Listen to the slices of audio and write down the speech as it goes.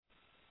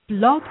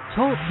Blog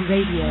Talk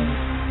Radio.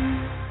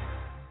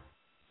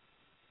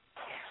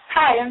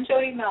 Hi, I'm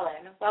Jody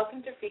Mullen. Welcome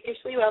to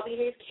Freakishly Well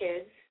Behaved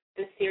Kids.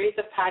 This series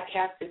of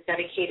podcasts is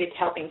dedicated to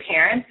helping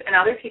parents and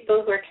other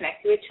people who are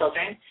connected with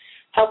children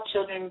help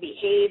children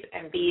behave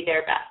and be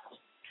their best.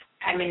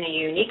 I'm in a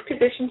unique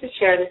position to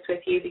share this with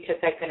you because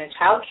I've been a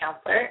child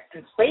counselor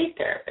and play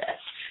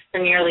therapist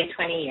for nearly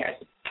 20 years.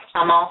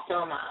 I'm also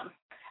a mom.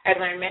 I've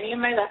learned many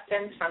of my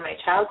lessons from my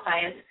child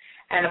clients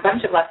and a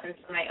bunch of lessons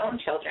from my own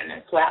children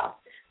as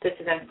well. This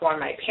has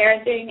informed my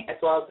parenting as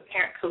well as the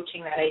parent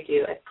coaching that I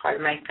do as part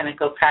of my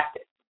clinical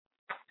practice.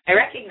 I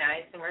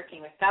recognize in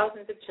working with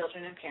thousands of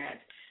children and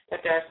parents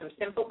that there are some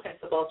simple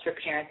principles for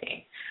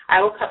parenting.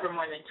 I will cover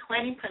more than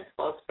 20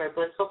 principles for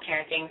blissful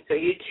parenting so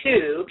you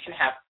too can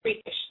have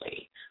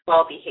freakishly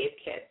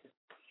well-behaved kids.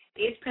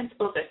 These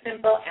principles are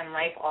simple and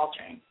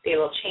life-altering. They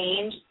will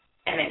change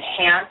and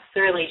enhance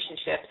the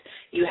relationships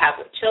you have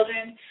with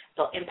children.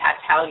 They'll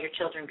impact how your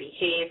children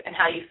behave and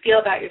how you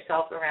feel about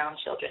yourself around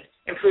children,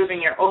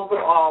 improving your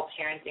overall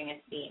parenting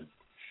esteem.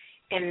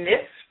 In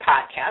this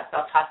podcast,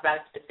 I'll talk about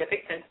a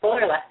specific principle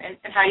or lesson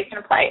and how you can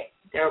apply it.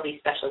 There will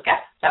be special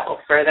guests that will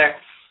further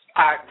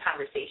our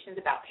conversations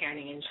about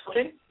parenting and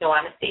children. You'll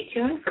want to stay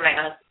tuned for my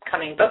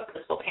upcoming book,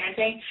 Blissful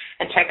Parenting,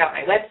 and check out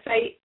my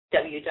website,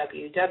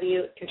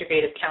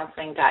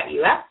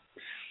 www.integrativecounseling.us.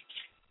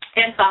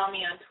 And follow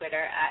me on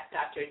Twitter at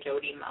Dr.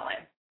 Jody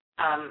Mullen.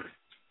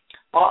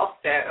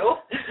 Also,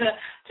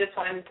 just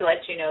wanted to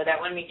let you know that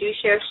when we do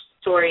share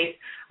stories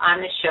on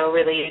the show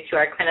related to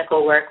our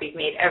clinical work, we've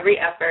made every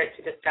effort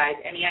to disguise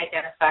any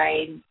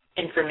identified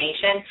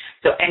information,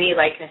 so any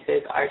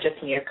likenesses are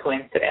just mere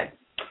coincidence.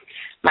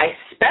 My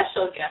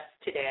special guest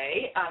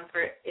today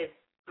is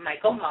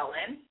Michael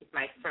Mullen. He's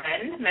my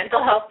friend,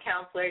 mental health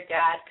counselor,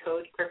 dad,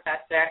 coach,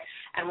 professor,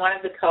 and one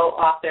of the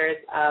co-authors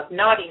of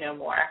Naughty No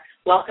More.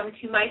 Welcome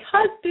to my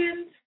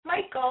husband,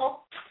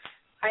 Michael.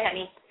 Hi,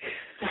 honey.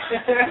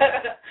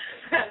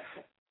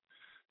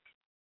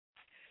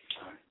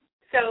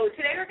 So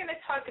today we're going to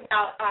talk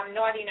about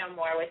Naughty No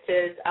More, which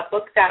is a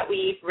book that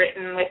we've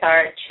written with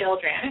our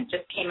children. It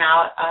just came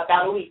out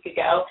about a week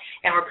ago,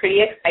 and we're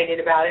pretty excited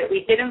about it.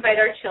 We did invite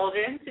our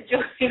children to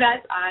join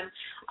us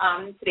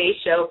on today's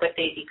show, but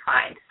they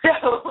declined.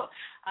 So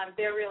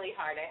they're really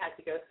hard. I had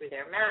to go through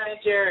their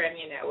manager and,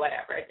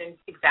 whatever. It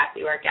didn't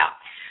exactly work out.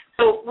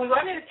 So we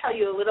wanted to tell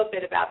you a little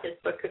bit about this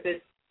book because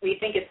we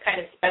think it's kind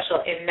of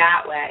special in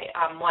that way.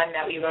 One,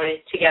 that we wrote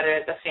it together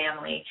as a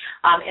family,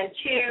 and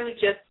two,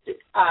 just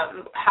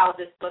how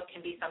this book can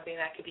be something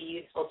that could be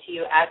useful to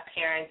you as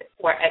parents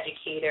or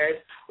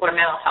educators or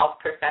mental health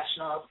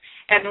professionals,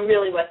 and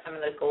really what some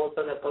of the goals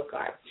of the book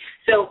are.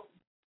 So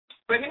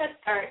we're going to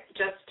start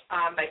just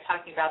by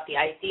talking about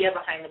the idea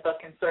behind the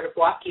book and sort of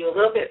walk you a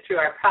little bit through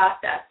our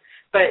process,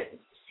 but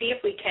see if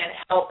we can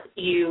help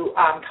you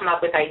come up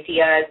with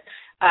ideas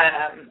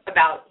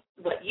about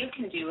what you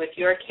can do with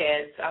your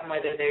kids,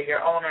 whether they're your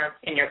own or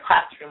in your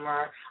classroom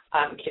or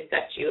kids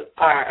that you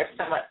are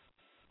somewhat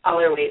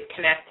other ways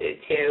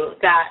connected to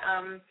that,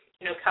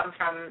 come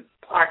from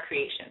our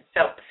creation.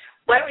 So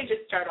why don't we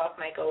just start off,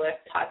 Michael, with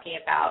talking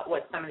about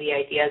what some of the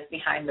ideas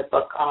behind the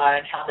book are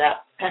and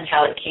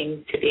how it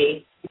came to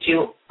be. Do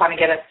you want to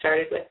get us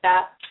started with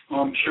that?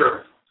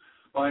 Sure.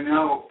 Well,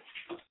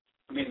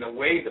 the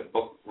way the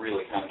book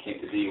really kind of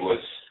came to be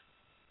was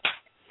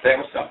that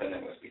was something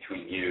that was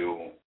between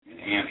you and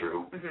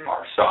Andrew,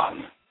 our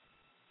son.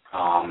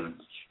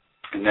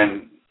 And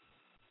then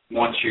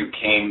once you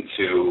came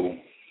to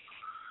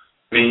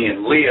me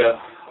and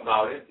Leah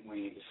about it,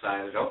 we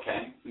decided,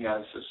 okay,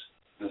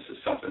 this is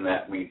something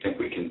that we think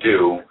we can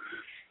do.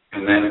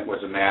 And then it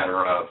was a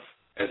matter of,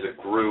 as a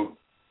group,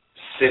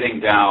 sitting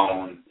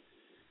down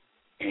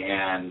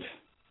and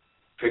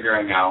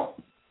figuring out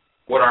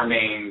what our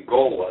main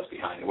goal was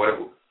behind it,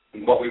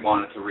 what we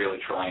wanted to really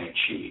try and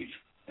achieve.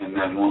 And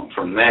then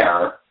from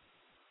there,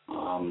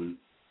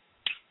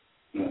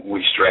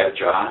 we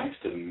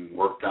strategized and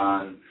worked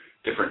on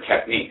different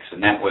techniques,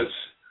 and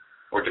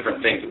or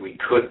different things that we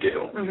could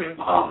do. So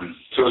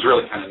it was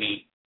really kind of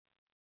neat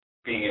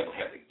being able to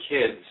have the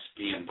kids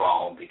be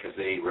involved because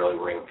they really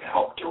were able to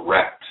help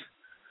direct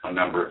a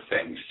number of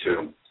things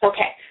too.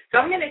 Okay, so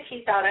I'm going to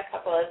tease out a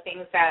couple of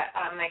things that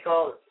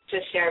Michael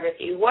just shared with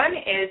you. One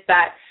is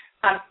that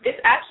this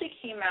actually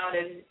came out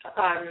as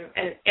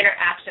an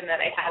interaction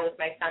that I had with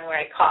my son where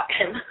I caught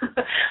him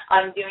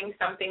doing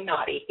something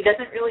naughty. He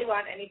doesn't really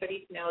want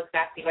anybody to know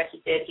exactly what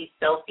he did. He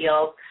still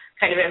feels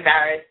kind of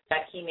embarrassed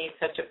that he made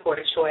such a poor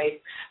choice.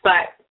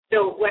 But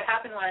so what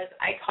happened was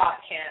I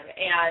caught him,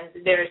 and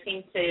it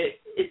seemed to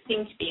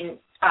be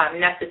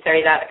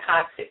necessary that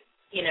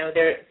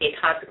there be a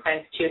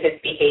consequence to his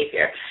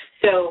behavior.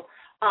 So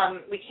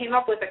we came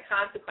up with a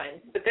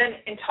consequence, but then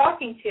in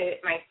talking to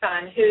my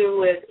son,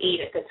 who was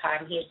 8 at the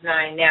time, he's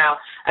 9 now,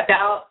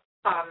 about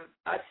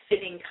a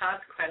fitting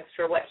consequence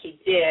for what he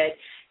did,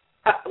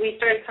 we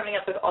started coming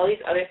up with all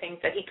these other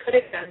things that he could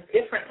have done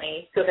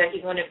differently so that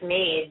he wouldn't have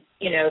made,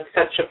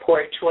 such a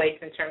poor choice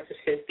in terms of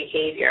his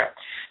behavior.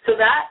 So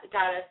that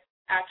got us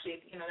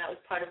actually, that was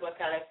part of what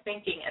got us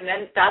thinking. And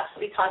then that's what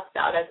we talked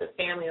about as a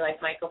family,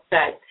 like Michael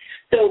said.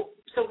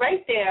 So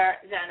right there,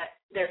 then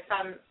there's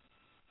some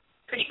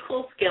pretty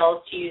cool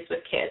skills to use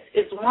with kids.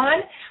 Is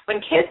one, when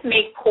kids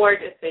make poor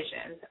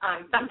decisions,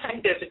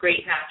 sometimes there's a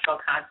great natural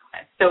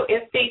consequence. So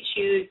if they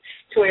choose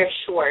to wear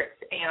shorts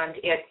and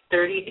it's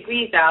 30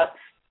 degrees out,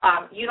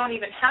 you don't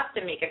even have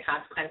to make a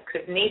consequence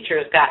because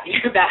nature's got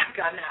your back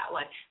on that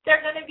one.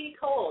 They're going to be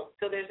cold,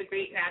 so there's a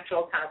great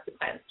natural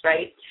consequence,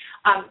 right?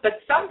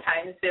 But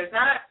sometimes there's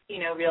not,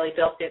 really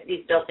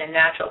these built-in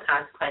natural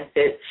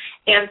consequences.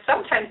 And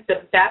sometimes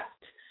the best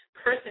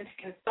person to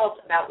consult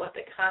about what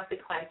the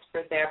consequence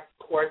for their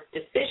poor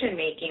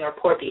decision-making or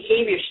poor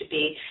behavior should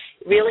be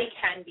really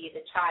can be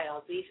the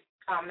child.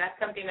 That's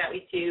something that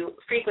we do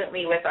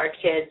frequently with our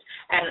kids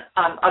and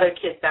other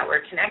kids that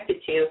we're connected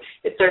to,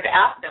 is sort of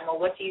ask them, well,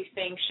 what do you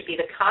think should be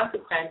the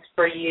consequence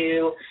for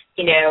you,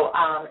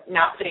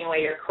 not putting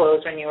away your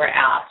clothes when you were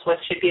asked? What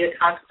should be the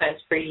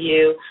consequence for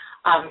you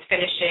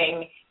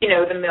finishing,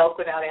 the milk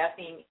without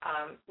asking,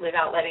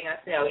 without letting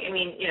us know?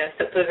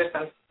 So those are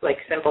some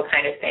simple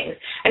kind of things.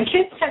 And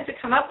kids tend to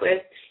come up with,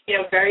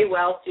 very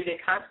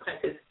well-suited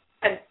consequences.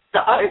 And the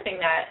other thing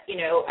that,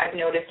 I've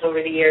noticed over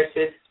the years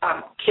is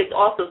kids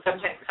also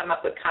sometimes come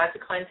up with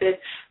consequences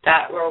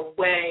that were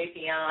way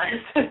beyond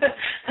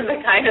the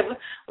kind of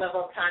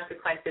level of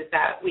consequences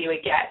that we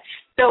would get.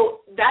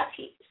 So that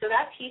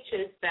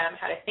teaches them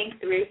how to think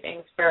through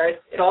things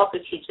first. It also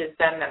teaches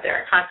them that there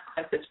are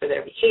consequences for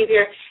their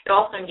behavior. It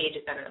also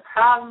engages them in the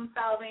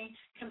problem-solving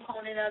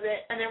component of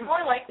it, and they're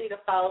more likely to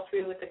follow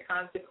through with the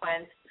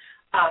consequence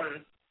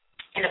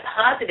in a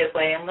positive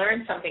way and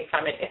learn something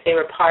from it if they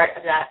were part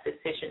of that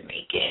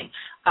decision-making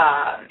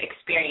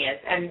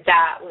experience, and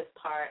that was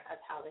part of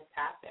how this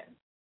happened.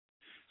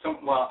 So,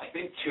 I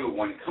think, too,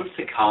 when it comes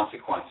to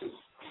consequences,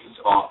 this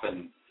is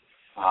often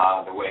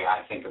the way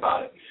I think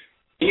about it.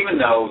 Even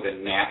though the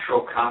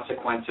natural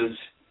consequences,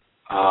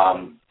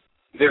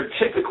 they're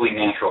typically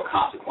natural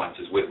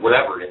consequences with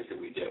whatever it is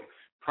that we do.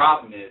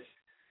 Problem is,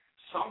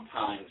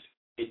 sometimes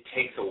it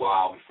takes a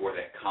while before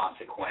that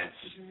consequence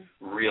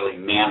really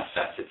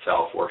manifests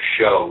itself or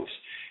shows.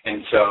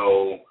 And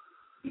so,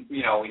 we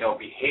know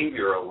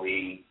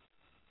behaviorally,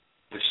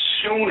 the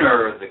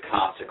sooner the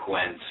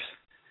consequence,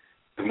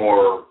 the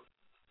more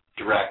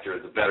direct or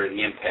the better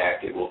the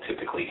impact it will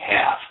typically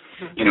have.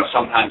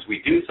 Sometimes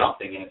we do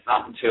something and it's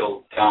not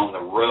until down the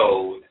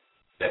road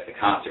that the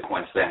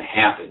consequence then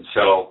happens.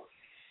 So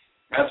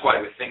that's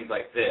why with things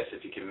like this,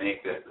 if you can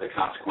make the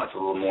consequence a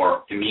little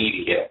more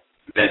immediate,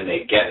 then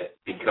they get it,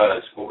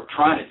 because what we're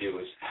trying to do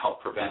is help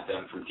prevent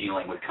them from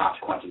dealing with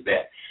consequences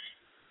that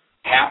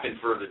happen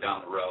further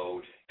down the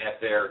road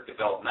at their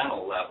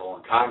developmental level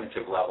and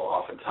cognitive level.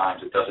 Oftentimes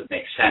it doesn't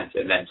make sense,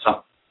 and then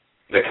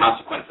the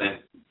consequence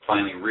then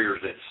finally rears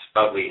its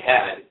ugly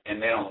head,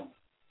 and they don't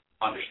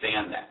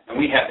understand that. And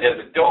we have, as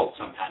adults,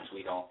 sometimes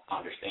we don't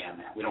understand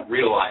that. We don't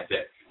realize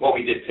that what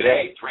we did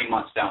today, 3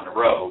 months down the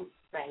road,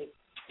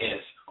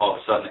 is all of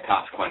a sudden the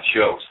consequence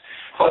shows.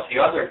 Plus the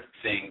other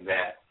thing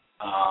that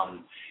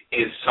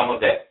is some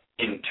of that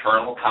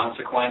internal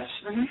consequence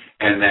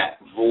and that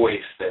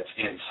voice that's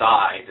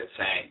inside that's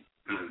saying,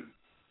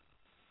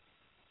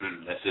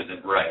 this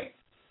isn't right.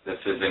 This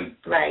isn't,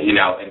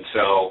 and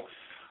so,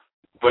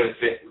 but if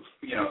it,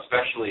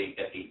 especially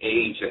at the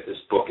age that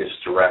this book is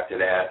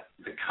directed at,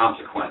 the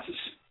consequences,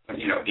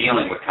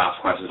 dealing with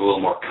consequences is a little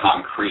more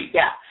concrete.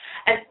 Yeah,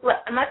 and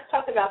let's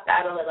talk about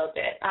that a little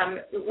bit.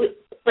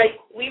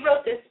 We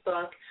wrote this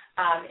book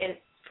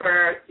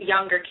for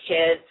younger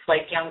kids,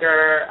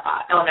 younger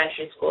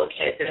elementary school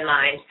kids in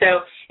mind.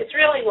 So it's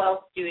really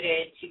well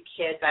suited to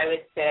kids, I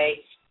would say,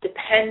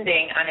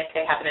 depending on if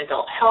they have an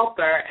adult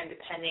helper and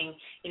depending,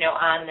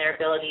 on their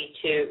ability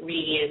to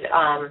read.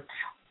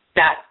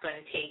 That's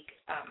going to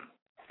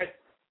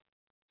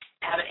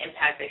have an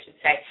impact, I should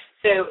say.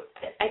 So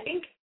I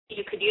think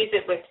you could use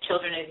it with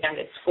children as young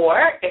as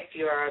 4 if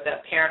you're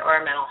the parent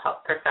or a mental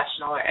health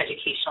professional or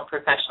educational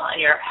professional and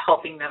you're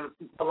helping them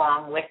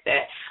along with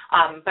it.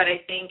 But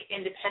I think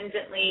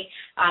independently,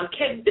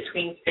 kids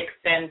between 6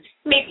 and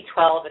maybe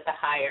 12 at the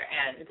higher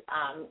end,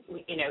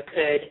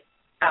 could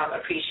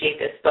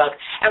appreciate this book.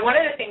 And one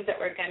of the things that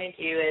we're going to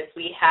do is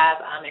we have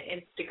an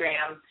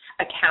Instagram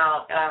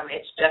account.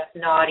 It's just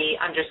naughty_no_more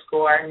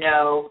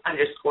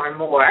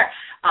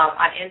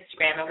on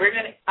Instagram. And we're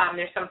going to,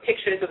 there's some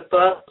pictures of the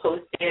book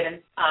posted and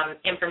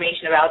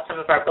information about some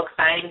of our book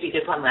signings. We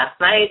did one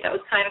last night. That was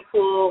kind of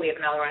cool. We have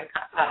another one,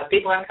 a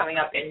big one coming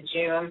up in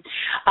June.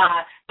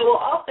 But we'll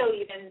also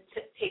even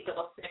take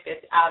little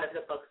snippets out of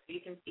the book so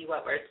you can see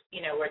what we're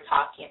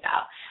talking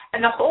about. And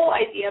the whole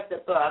idea of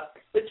the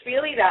book was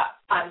really that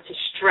to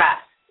stress,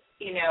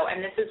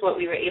 and this is what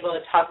we were able to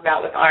talk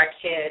about with our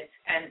kids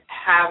and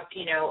have,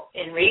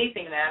 in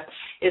raising them,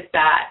 is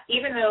that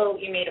even though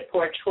you made a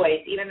poor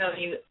choice, even though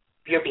you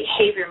your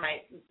behavior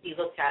might be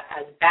looked at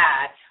as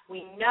bad,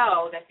 we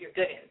know that you're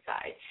good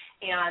inside.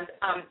 And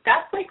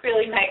that's like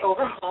really my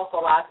overall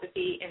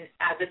philosophy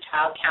as a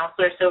child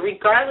counselor. So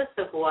regardless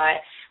of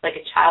what like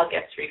a child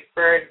gets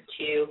referred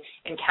to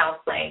in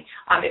counseling,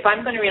 if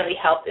I'm going to really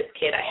help this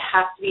kid, I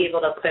have to be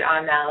able to put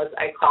on those,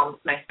 I call them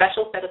my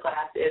special set of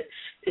glasses,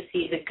 to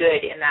see the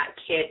good in that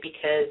kid,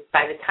 because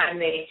by the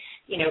time they,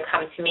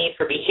 come to me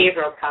for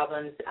behavioral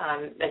problems,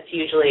 that's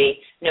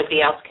usually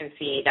nobody else can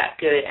see that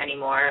good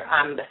anymore,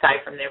 aside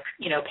from their,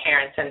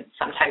 parents, and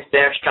sometimes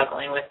they're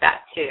struggling with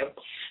that too.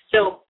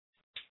 So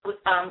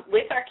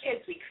with our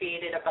kids, we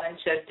created a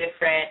bunch of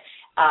different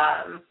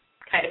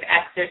kind of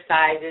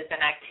exercises and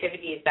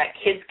activities that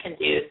kids can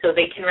do so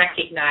they can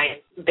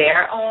recognize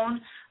their own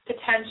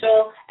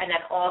potential, and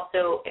then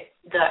also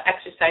the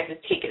exercises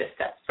take it a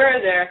step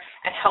further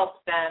and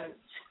help them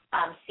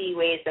see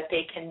ways that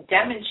they can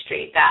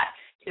demonstrate that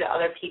to the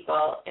other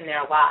people in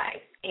their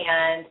lives.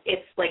 And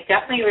it's like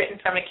definitely written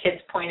from a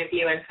kid's point of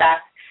view. In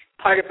fact,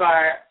 part of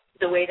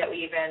the way that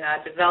we even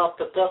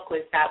developed the book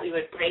was that we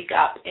would break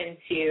up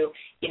into,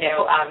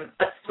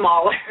 a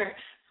smaller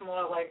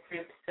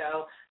group.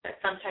 So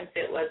that sometimes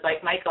it was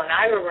like Michael and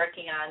I were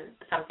working on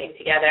something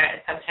together,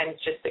 and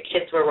sometimes just the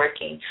kids were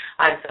working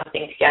on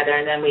something together,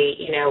 and then we,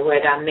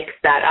 would mix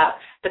that up.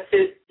 But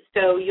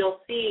so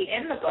you'll see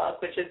in the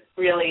book, which is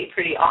really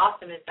pretty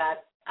awesome, is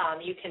that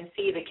you can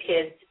see the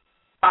kids,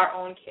 our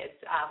own kids,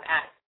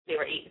 they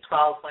were 8 and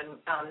 12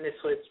 when this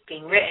was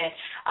being written.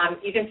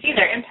 You can see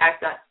their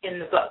impact in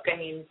the book. I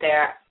mean,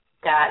 they're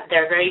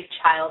very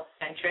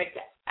child-centric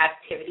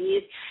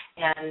activities,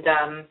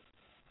 and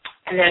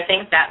they're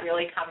things that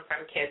really come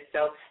from kids.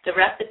 So the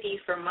recipe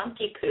for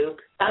monkey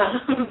poop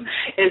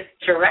is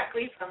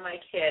directly from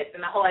my kids, and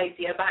the whole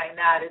idea behind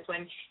that is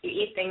when you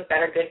eat things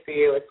that are good for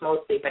you, it's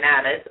mostly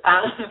bananas.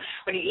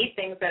 When you eat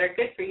things that are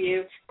good for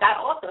you, that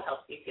also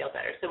helps you feel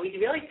better. So we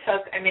really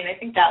took, I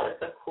think that was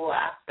the cool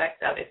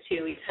aspect of it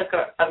too. We took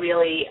a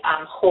really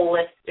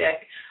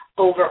holistic,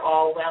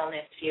 overall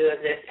wellness view of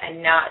this,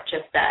 and not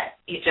just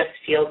that you just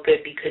feel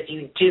good because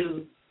you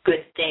do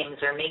good things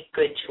or make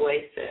good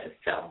choices.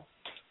 So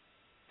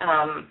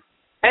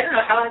I don't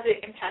know, how has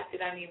it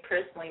impacted on you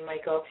personally,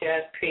 Michael, to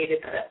have created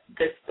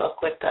this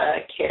book with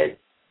the kids?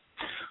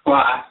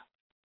 Well,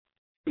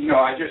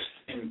 I just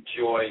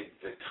enjoyed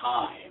the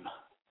time,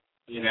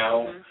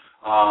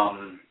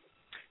 Mm-hmm.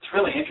 It's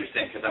really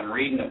interesting because I'm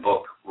reading a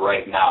book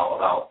right now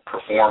about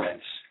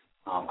performance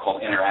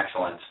called Inner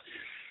Excellence.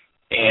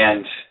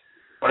 And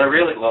what I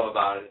really love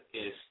about it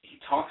is he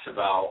talks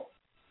about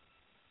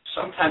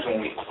sometimes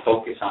when we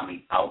focus on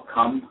the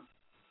outcome,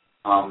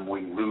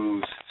 we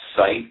lose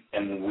sight,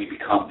 and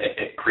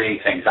it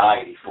creates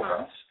anxiety for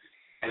us.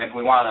 And if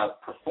we want to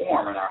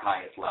perform at our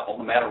highest level,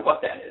 no matter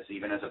what that is,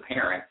 even as a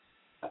parent,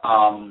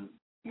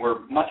 we're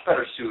much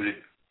better suited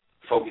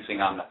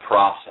focusing on the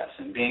process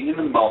and being in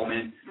the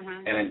moment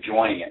mm-hmm. and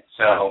enjoying it.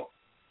 So,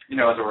 as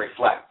I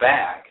reflect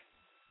back,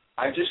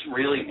 I just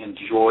really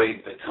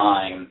enjoyed the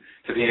time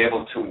to be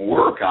able to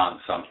work on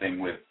something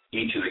with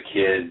each of the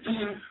kids,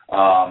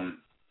 mm-hmm.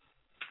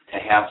 To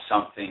have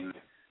something,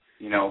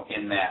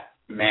 in that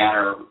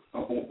manner,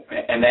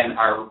 and then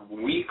our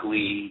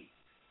weekly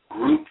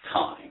group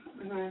time,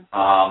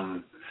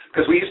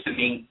 because we used to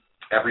meet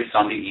every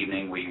Sunday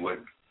evening. We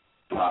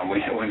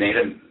made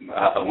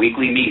a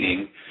weekly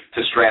meeting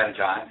to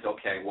strategize,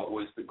 okay, what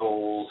was the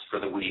goals for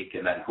the week,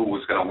 and then who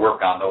was going to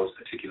work on those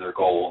particular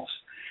goals.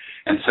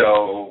 And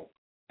so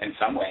in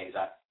some ways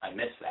I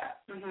miss that.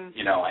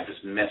 Mm-hmm. I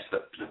just miss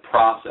the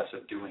process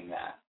of doing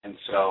that. And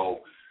so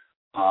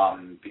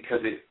because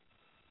it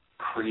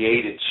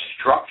created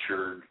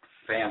structured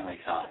family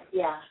time.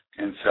 Yeah.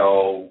 And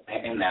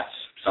that's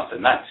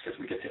something nice because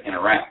we get to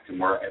interact, and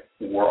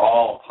we're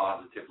all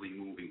positively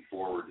moving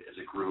forward as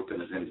a group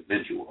and as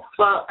individuals.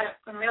 Well,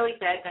 I'm really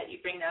glad that you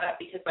bring that up,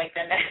 because like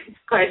the next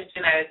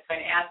question I was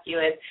going to ask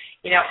you is,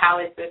 how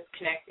is this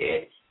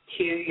connected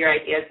to your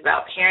ideas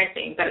about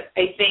parenting? But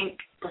I think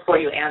before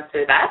you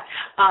answer that,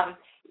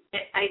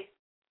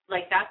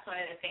 that's one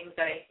of the things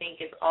that I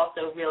think is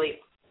also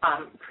really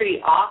pretty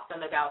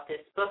awesome about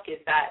this book is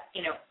that,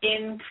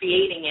 in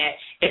creating it,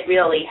 it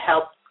really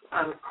helps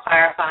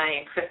clarify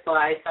and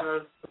crystallize some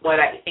of what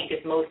I think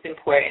is most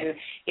important,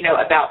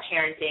 about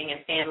parenting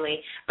and family.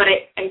 But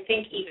I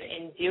think even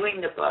in doing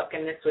the book,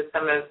 and this was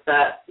some of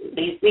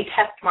we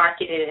test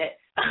marketed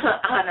it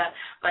on a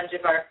bunch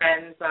of our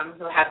friends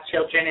who have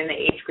children in the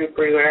age group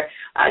we were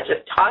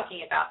just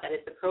talking about that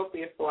it's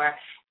appropriate for.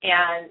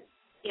 And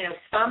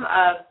some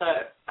of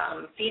the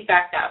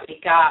feedback that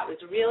we got was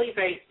really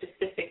very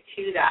specific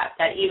to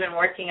that even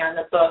working on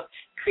the book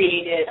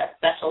created a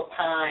special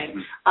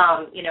time,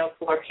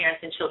 for parents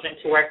and children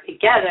to work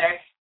together,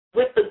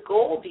 with the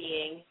goal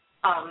being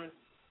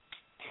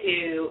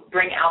to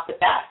bring out the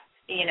best,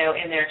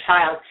 in their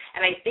child.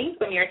 And I think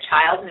when your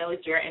child knows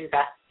you're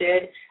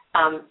invested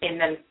in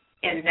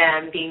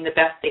them being the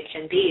best they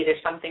can be,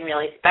 there's something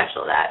really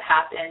special that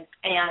happens.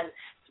 And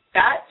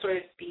that sort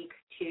of speaks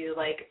to,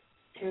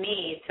 to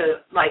me,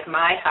 to like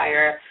my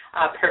higher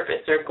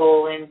purpose or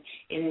goal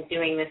in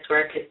doing this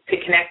work is to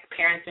connect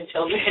parents and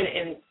children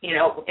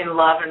in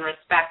love and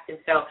respect. And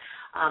so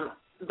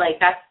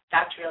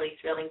that's really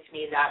thrilling to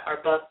me that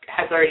our book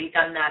has already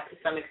done that to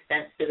some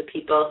extent to the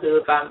people who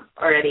have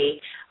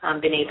already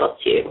been able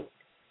to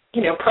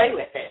play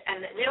with it.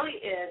 And it really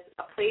is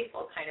a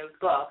playful kind of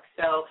book.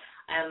 So,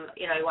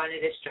 I wanted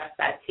to stress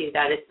that too,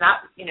 that it's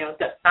not,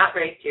 that's not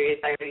very serious.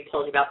 I already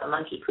told you about the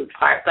monkey poop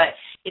part, but,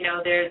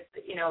 there's,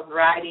 a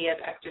variety of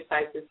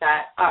exercises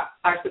that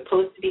are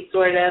supposed to be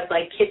sort of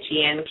like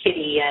kitschy and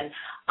kiddie and,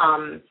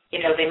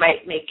 they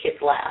might make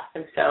kids laugh.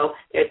 And so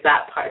there's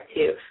that part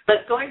too.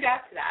 But going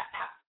back to that,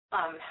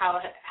 how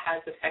it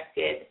has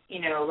affected,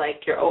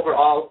 like your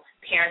overall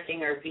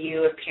parenting or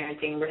view of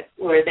parenting,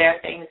 were there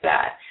things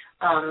that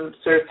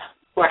sort of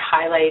were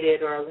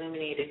highlighted or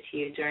illuminated to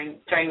you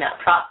during that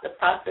the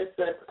process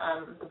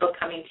of the book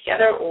coming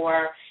together,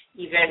 or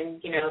even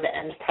the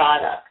end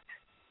product?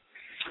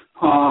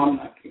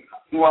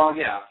 Well,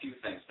 yeah, a few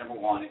things. Number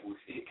one, it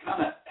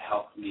kind of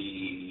helped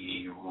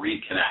me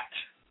reconnect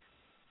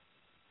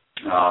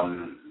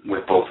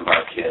with both of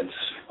our kids,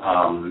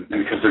 and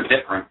because they're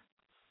different,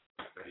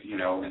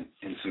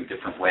 in some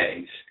different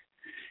ways,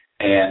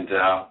 and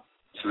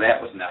so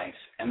that was nice.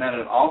 And then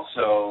it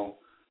also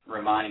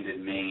reminded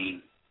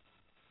me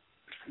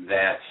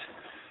that,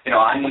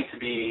 I need to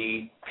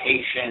be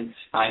patient.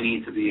 I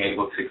need to be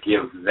able to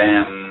give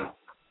them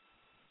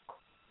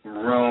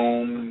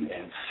room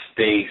and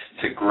space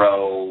to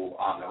grow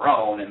on their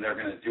own, and they're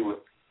going to do it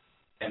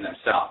in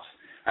themselves.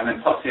 And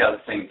then plus the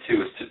other thing,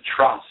 too, is to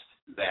trust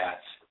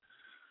that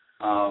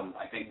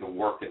I think the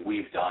work that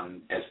we've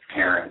done as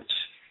parents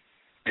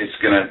is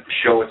going to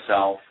show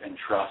itself, and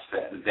trust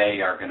that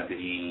they are going to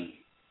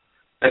be,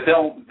 that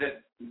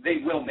they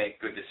will make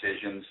good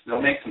decisions.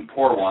 They'll make some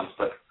poor ones,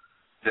 but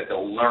that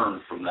they'll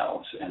learn from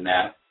those, and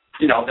that,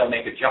 they'll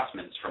make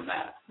adjustments from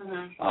that.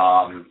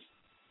 Mm-hmm.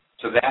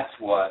 So that's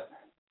what,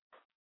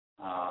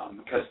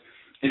 because,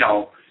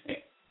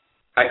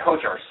 I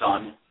coach our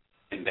son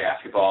in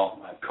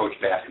basketball. I've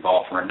coached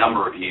basketball for a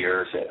number of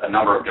years at a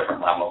number of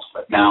different levels,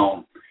 but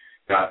now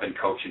I've been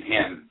coaching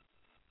him.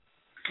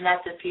 And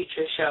that's a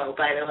future show,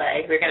 by the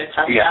way. We're going to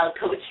talk about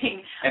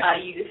coaching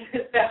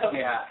youth. So.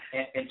 Yeah,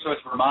 and so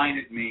it's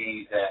reminded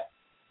me that,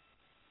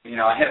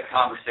 I had a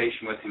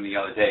conversation with him the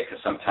other day,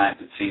 because sometimes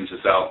it seems as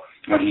though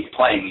when he's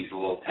playing, he's a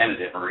little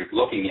tentative, or he's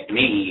looking at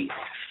me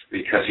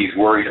because he's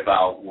worried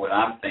about what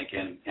I'm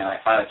thinking. And I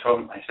finally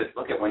told him, I said,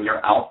 look, when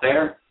you're out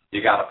there,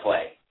 you got to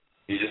play.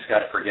 You just got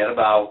to forget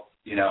about,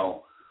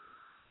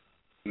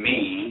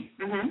 me,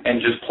 mm-hmm.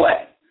 and just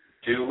play.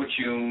 Do what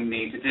you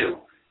need to do.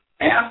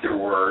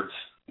 Afterwards,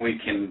 we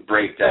can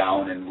break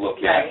down and look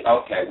at,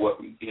 okay, what,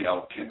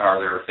 are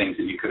there things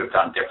that you could have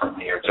done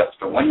differently, or just,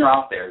 but when you're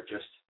out there,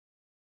 just,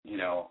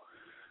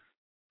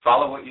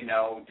 follow what you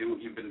know, do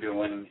what you've been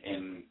doing,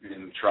 and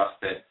trust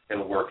that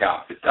it'll work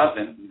out. If it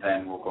doesn't,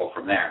 then we'll go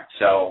from there.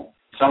 So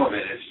some of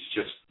it is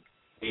just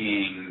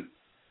being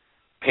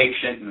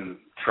patient and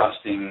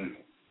trusting,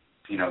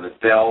 that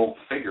they'll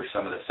figure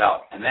some of this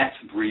out. And that's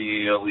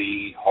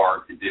really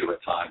hard to do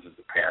at times as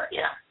a parent.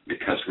 Yeah.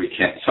 Because we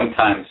can't,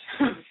 sometimes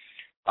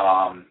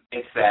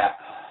it's that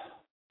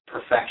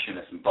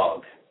perfectionist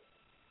bug.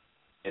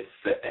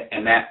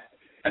 And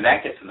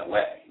that gets in the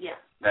way. Yeah.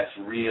 That's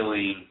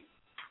really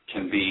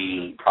can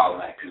be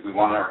problematic, because we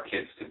want our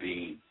kids to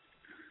be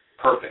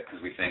perfect, because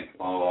we think,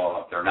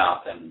 well, if they're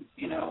not, then,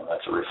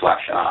 that's a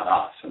reflection on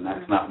us. And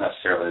that's not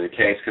necessarily the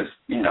case, because,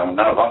 none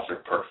of us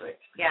are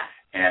perfect. Yeah.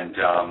 And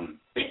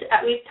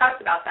we've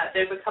talked about that.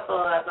 There's a couple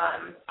of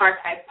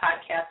archived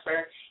podcasts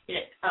where,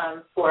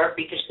 for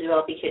Freakishly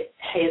Well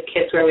Behaved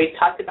Kids, where we've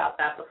talked about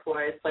that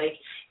before. It's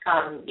like,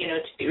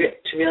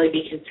 to really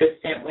be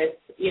consistent with,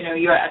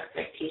 your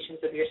expectations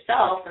of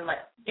yourself, and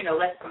let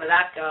some of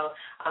that go,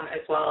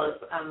 as well as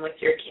with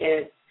your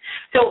kids.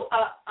 So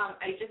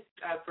I just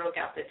broke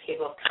out the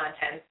table of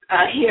contents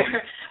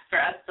here for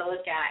us to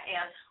look at.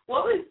 And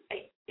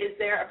is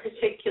there a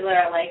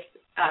particular,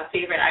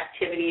 favorite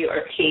activity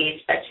or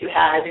page that you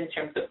had in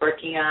terms of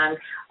working on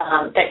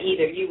that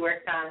either you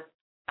worked on?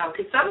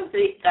 Because some of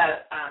the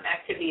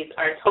activities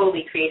are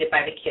totally created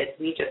by the kids.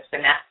 We just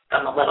finessed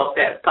them a little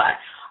bit. But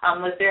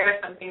was there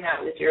something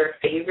that was your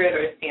favorite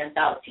or stands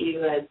out to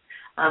you as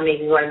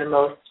maybe one of the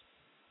most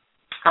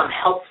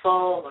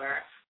helpful? Or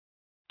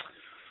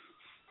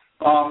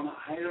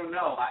I don't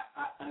know.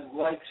 I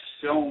like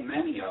so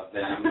many of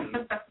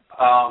them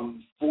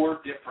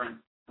for different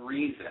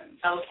reasons.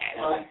 Okay.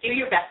 Well, do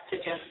your best to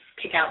just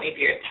pick out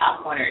maybe your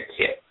top one or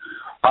two.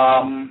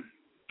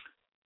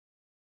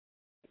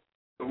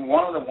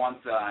 One of the ones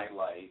that I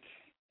like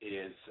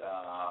is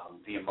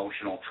the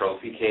emotional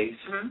trophy case.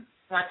 Mm-hmm.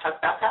 You want to talk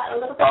about that a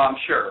little bit?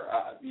 Sure.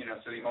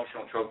 So the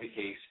emotional trophy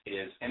case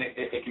is, and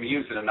it can be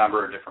used in a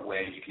number of different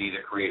ways. You can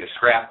either create a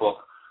scrapbook,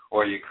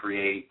 or you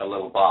create a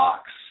little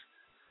box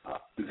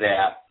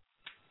that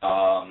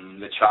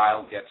the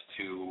child gets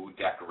to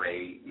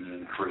decorate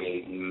and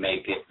create and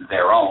make it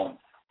their own.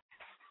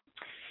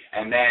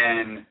 And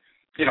then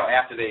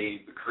after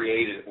they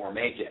create it or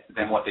make it,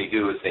 then what they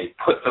do is they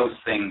put those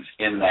things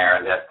in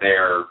there that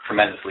they're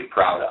tremendously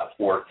proud of,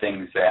 or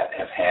things that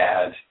have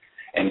had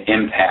an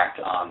impact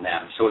on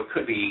them. So it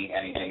could be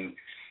anything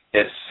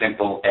as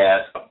simple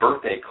as a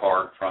birthday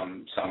card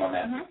from someone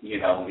that,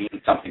 means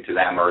something to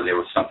them, or there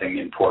was something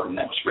important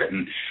that was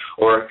written,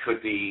 or it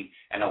could be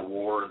an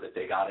award that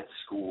they got at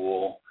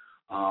school.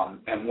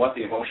 And what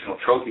the emotional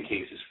trophy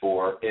case is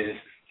for is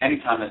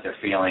anytime that they're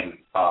feeling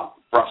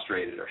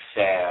frustrated or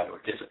sad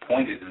or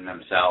disappointed in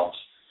themselves,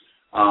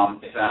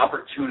 it's an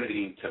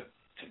opportunity to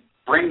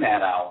bring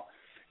that out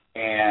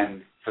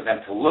and for them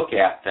to look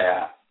at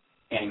that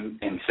and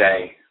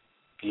say,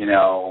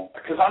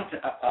 because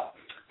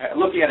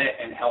look at it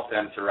and help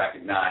them to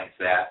recognize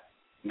that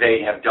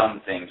they have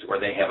done things, or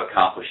they have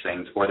accomplished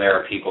things, or there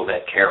are people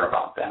that care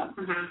about them,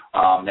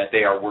 that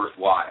they are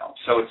worthwhile.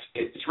 So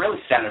it's really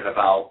centered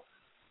about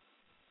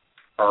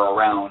or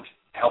around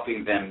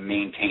helping them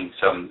maintain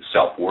some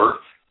self-worth.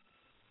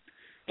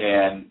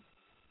 And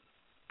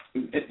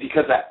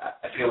because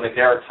I feel like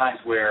there are times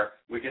where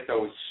we get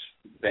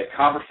that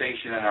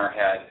conversation in our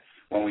head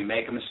when we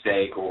make a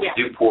mistake or we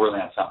do poorly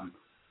on something.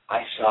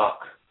 I suck.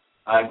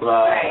 I'm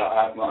blah.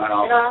 Right.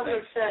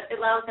 It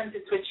allows them to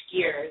switch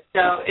gears.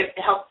 So it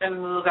helps them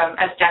move,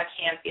 as Jack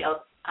Canfield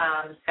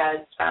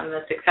says from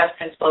the Success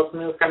Principles,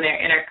 move from their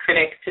inner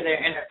critic to their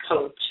inner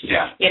coach.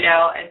 Yeah.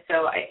 And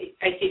so I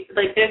think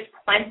there's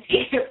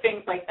plenty of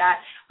things like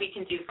that we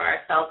can do for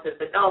ourselves as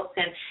adults.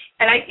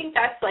 And I think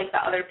that's the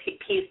other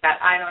piece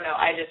that,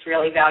 I just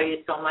really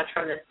value so much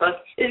from this book,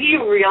 is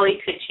you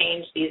really could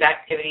change these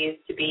activities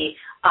to be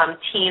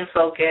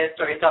teen-focused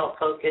or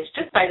adult-focused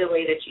just by the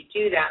way that you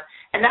do them.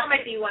 And that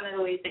might be one of the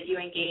ways that you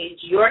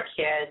engage your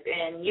kids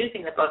in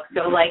using the book.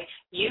 So,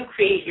 you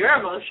create your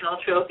emotional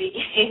trophy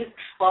case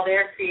while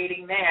they're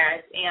creating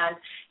theirs. And,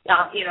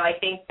 I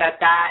think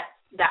that's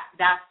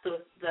the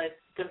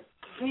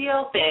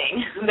real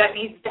thing that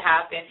needs to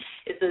happen,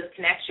 is those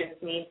connections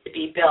need to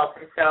be built.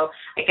 And so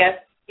I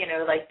guess,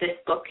 this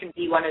book can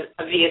be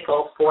a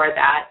vehicle for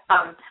that.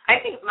 I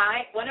think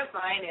one of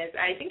mine is,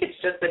 I think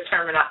it's just the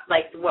term,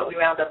 what we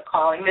wound up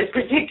calling this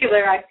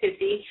particular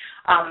activity.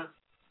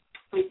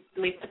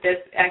 We put this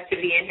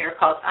activity in here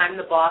called "I'm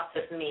the Boss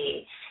of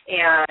Me,"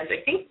 and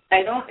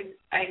I know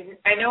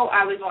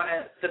I was one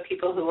of the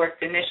people who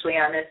worked initially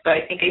on this, but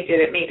I think I did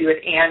it maybe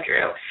with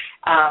Andrew,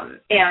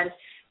 and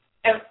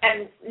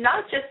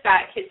not just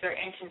that kids are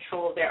in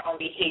control of their own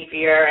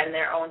behavior and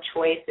their own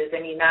choices. I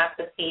mean, that's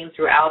the theme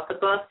throughout the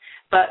book.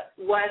 But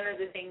one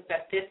of the things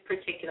that this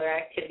particular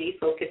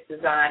activity focuses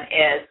on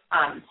is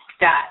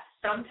that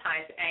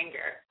sometimes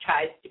anger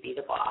tries to be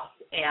the boss.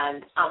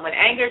 And when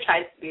anger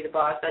tries to be the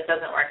boss, that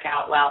doesn't work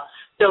out well.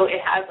 So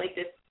it has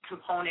this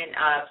component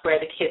of where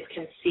the kids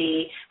can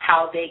see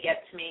how they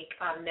get to make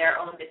their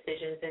own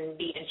decisions and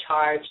be in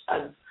charge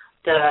of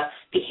the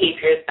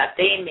behaviors that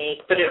they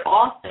make, but it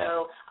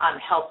also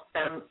helps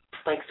them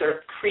sort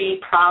of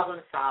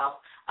pre-problem solve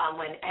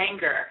when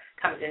anger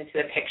comes into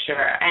the picture.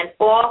 And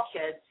all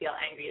kids feel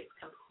angry. It's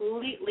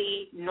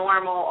completely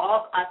normal.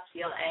 All of us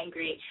feel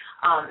angry.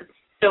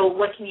 So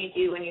what can you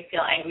do when you feel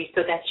angry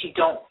so that you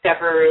don't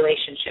sever a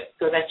relationship,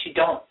 so that you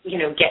don't,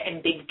 get in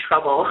big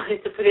trouble,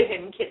 to put it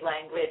in kid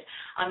language,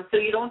 so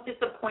you don't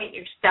disappoint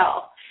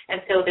yourself.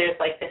 And so there's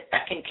the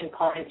second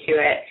component to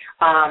it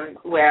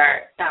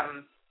where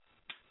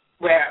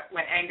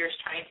when anger is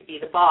trying to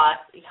be the boss,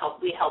 we help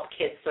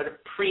kids sort of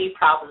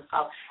pre-problem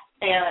solve.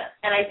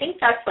 And I think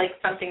that's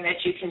something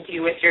that you can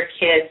do with your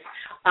kids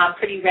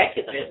pretty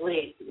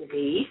regularly,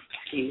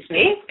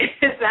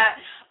 is that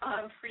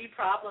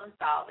pre-problem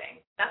solving.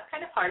 That's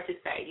kind of hard to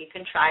say. You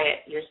can try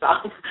it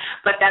yourself.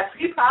 But that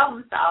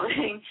pre-problem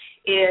solving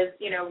is,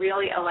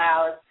 really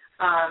allows,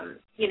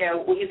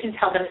 you can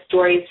tell them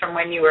stories from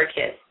when you were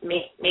kids.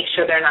 Make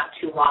sure they're not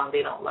too long.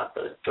 They don't love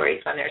those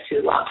stories when they're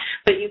too long.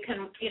 But you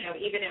can,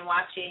 even in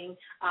watching,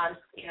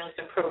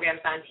 some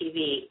programs on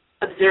TV,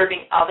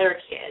 observing other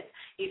kids,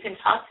 you can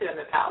talk to them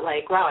about,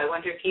 wow, I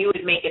wonder if you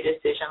would make a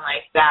decision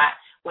like that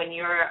when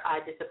you're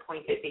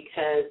disappointed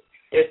because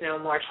there's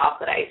no more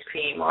chocolate ice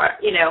cream, or,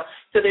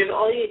 so there's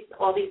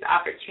all these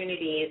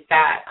opportunities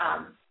that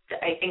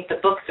I think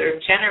the book sort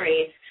of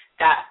generates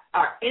that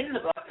are in the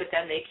book, but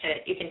then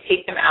you can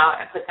take them out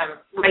and put them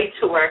right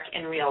to work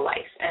in real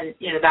life. And,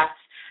 that's,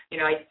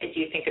 I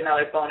do think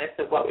another bonus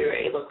of what we were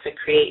able to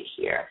create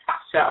here.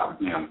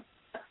 So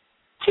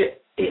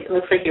it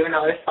looks like you have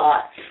another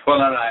thought.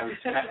 Well, no, I was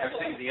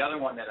saying the other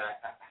one that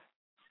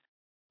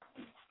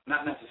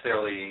not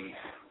necessarily,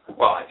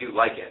 well, I do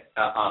like it.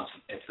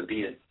 It's to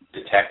be a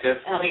detective.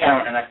 Oh,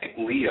 yeah. And I think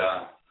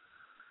Leah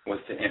was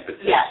the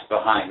impetus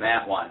behind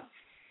that one.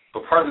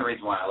 But part of the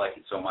reason why I like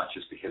it so much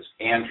is because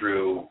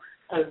Andrew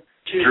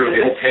drew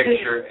his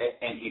picture,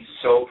 and he's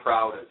so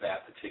proud of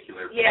that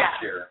particular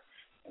picture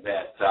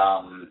that,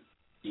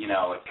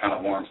 it kind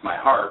of warms my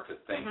heart to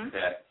think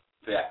that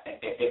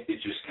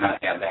it just kind of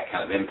had that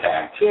kind of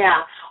impact.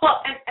 Yeah.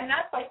 Well, and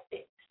that's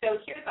so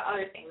here's the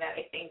other thing that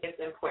I think is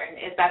important,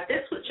 is that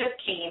this just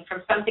came from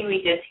something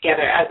we did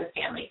together as a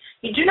family.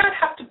 You do not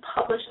have to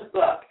publish a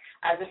book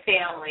as a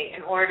family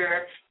in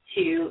order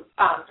to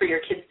for your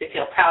kids to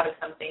feel proud of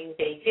something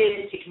they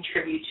did, to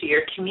contribute to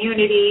your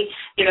community.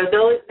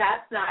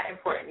 That's not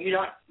important.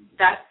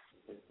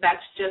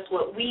 That's just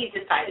what we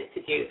decided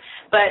to do.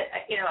 But,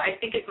 I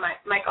think as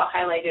Michael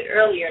highlighted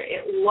earlier,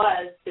 it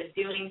was the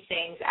doing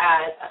things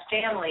as a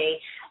family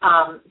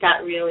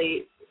that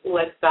really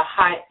was the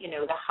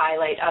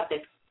highlight of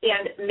it,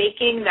 and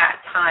making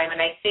that time.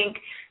 And I think,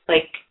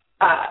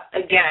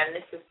 again,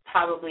 this has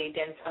probably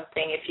been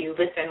something, if you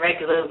listen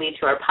regularly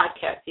to our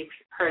podcast, you've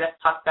heard us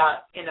talk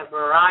about in a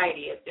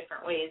variety of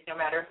different ways, no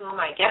matter who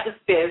my guest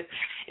is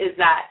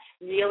that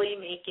really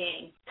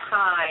making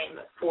time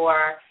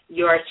for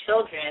your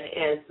children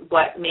is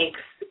what makes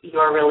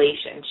your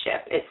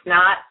relationship. It's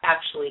not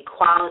actually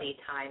quality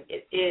time.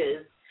 It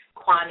is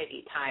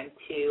quantity time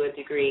to a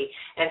degree.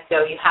 And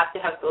so you have to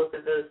have both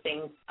of those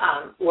things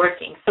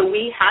working. So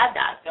we had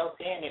that built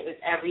in. It was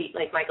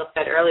like Michael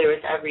said earlier,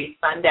 it was every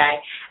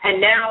Sunday.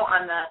 And now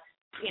on the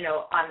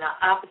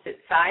opposite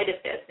side of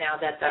this, now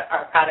that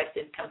our product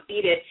is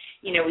completed,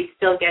 we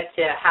still get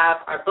to have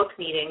our book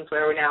meetings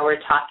where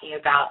we're talking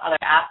about other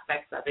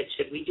aspects of it.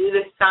 Should we do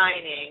the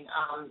signing?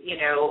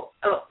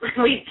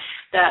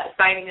 The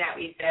signing that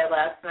we did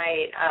last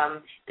night,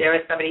 there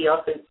was somebody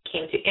else who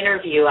came to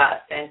interview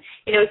us, and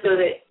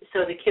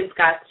so the kids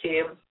got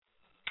to.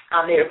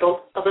 They were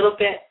both a little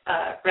bit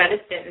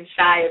reticent and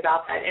shy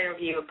about that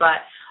interview,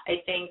 but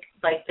I think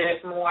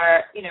there's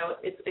more.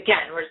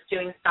 Again, we're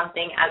doing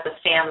something as a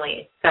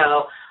family,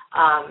 so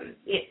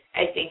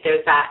I think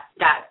there's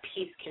that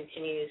piece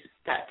continues,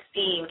 that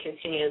theme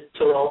continues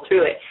to roll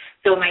through it.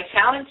 So my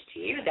challenge to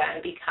you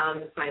then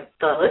becomes,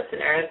 the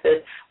listeners,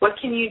 is what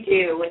can you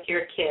do with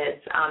your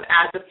kids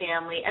as a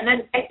family? And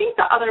then I think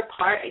the other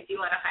part I do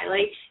want to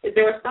highlight is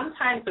there were some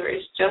times where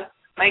it's just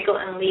Michael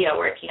and Leah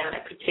working on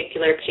a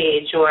particular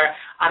page, or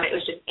it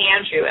was just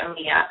Andrew and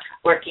Leah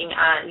working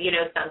on,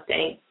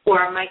 something,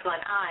 or Michael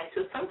and I.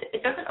 So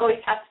it doesn't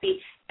always have to be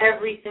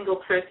every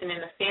single person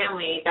in the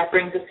family that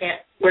brings us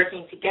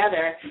working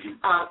together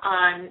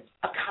on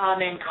a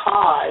common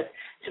cause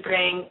to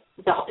bring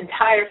the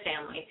entire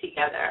family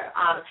together.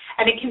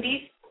 And it can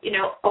be,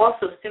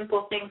 also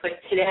simple things like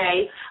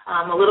today,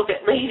 a little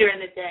bit later in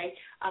the day,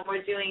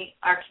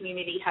 our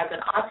community has an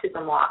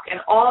autism walk,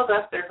 and all of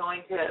us are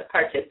going to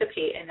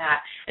participate in that.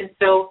 And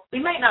so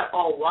we might not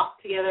all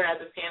walk together as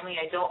a family.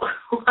 I don't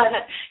want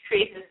to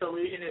create this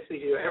illusion as we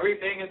do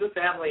everything as a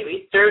family.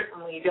 We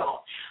certainly don't.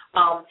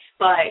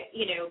 But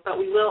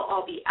we will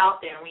all be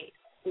out there, and we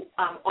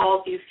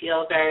all do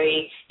feel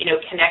very,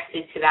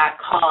 connected to that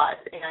cause.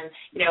 And,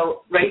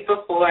 right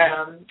before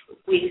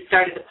we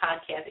started the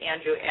podcast,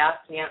 Andrew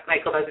asked me,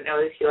 Michael doesn't know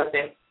this, he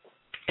wasn't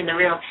in the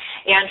room,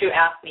 Andrew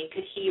asked me,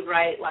 could he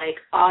write,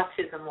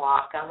 autism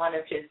walk on one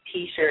of his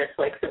T-shirts,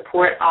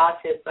 support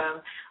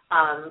autism,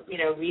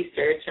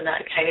 research and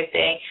that kind of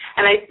thing.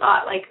 And I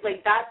thought,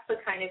 that's the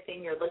kind of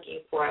thing you're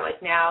looking for.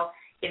 Now,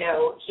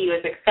 he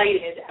was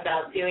excited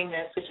about doing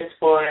this, which is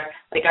for,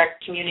 our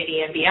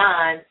community and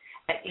beyond.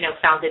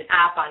 Found an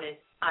app on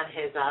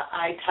his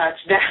iTouch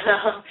that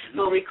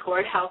will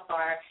record how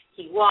far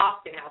he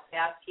walked and how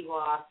fast he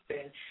walked,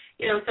 and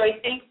so I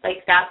think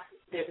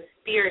there's a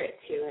spirit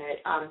to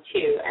it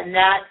too, and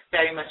that's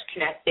very much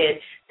connected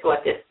to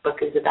what this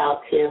book is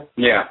about too.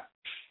 Yeah,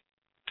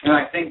 and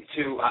I think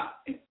too,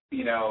 as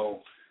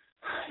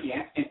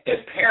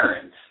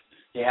parents,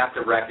 you have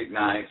to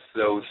recognize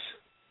those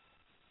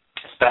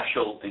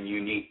special and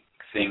unique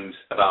things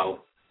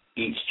about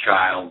each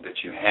child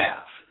that you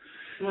have.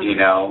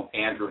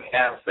 Andrew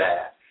has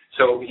that.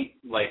 So he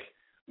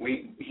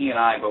and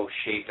I both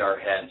shaped our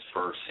heads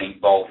for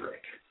St.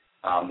 Baldrick,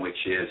 which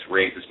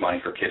raises money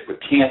for kids with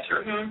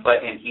cancer. Mm-hmm.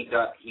 And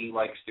he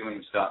likes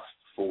doing stuff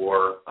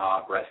for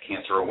breast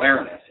cancer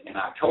awareness in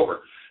October.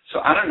 So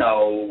I don't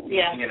know,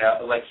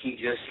 he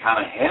just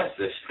kind of has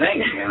this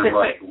thing, and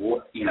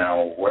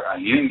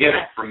you didn't get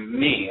it from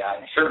me.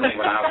 Certainly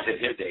when I was at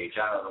his age,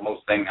 the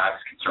most thing I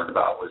was concerned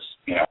about was,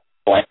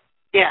 blank.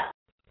 Yeah.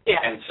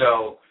 And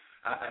so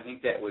I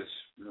think that was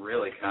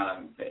really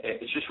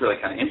it's just really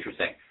kind of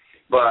interesting.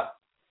 But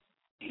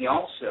he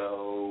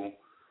also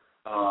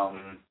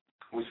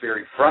was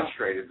very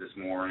frustrated this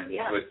morning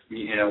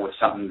with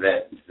something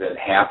that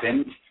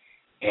happened,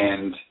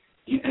 and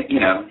he's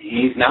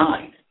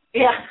 9.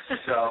 Yeah.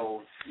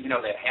 So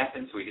that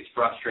happens. So he gets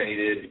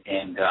frustrated,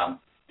 and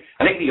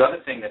I think the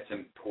other thing that's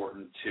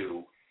important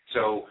too.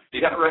 So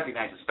you got to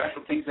recognize the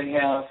special things they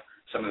have.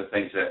 Some of the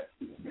things that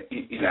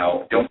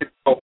don't get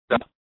focused on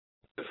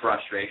the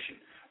frustration,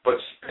 but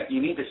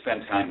you need to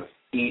spend time with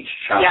each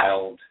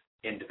child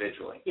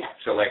individually. Yeah.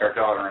 So our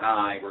daughter and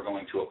I, we're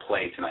going to a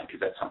play tonight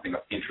because that's something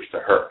of interest to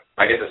her.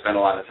 I get to spend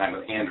a lot of time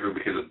with Andrew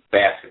because of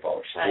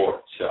basketball or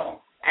sport. Right. So.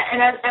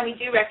 And we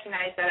do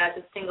recognize that as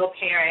a single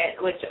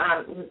parent, which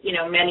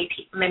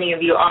many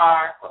of you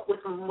are with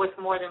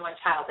more than one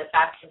child,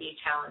 that can be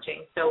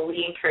challenging. So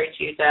we encourage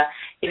you to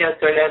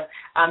sort of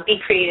be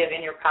creative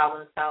in your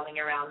problem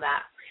solving around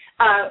that.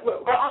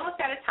 we're almost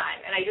out of time,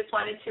 and I just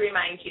wanted to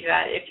remind you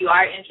that if you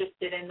are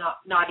interested in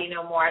Naughty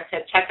No More,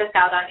 to check us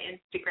out on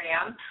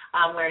Instagram,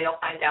 where you'll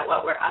find out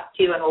what we're up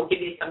to, and we'll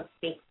give you some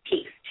sneak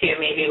peeks too.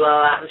 Maybe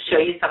we'll show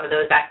you some of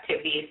those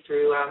activities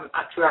through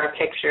our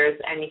pictures,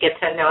 and you get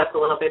to know us a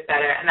little bit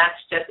better. And that's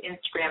just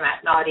Instagram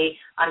at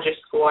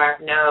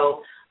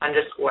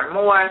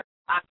naughty_no_more.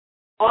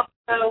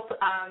 Also,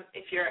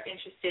 if you're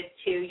interested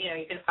too,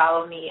 you can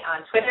follow me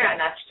on Twitter, and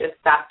that's just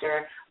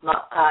Dr.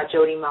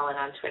 Jody Mullen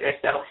on Twitter.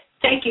 So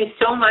thank you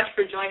so much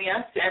for joining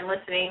us and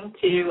listening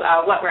to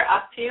what we're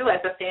up to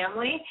as a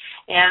family,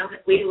 and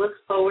we look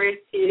forward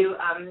to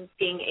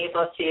being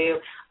able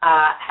to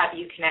have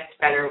you connect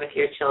better with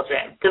your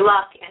children. Good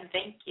luck, and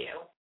thank you.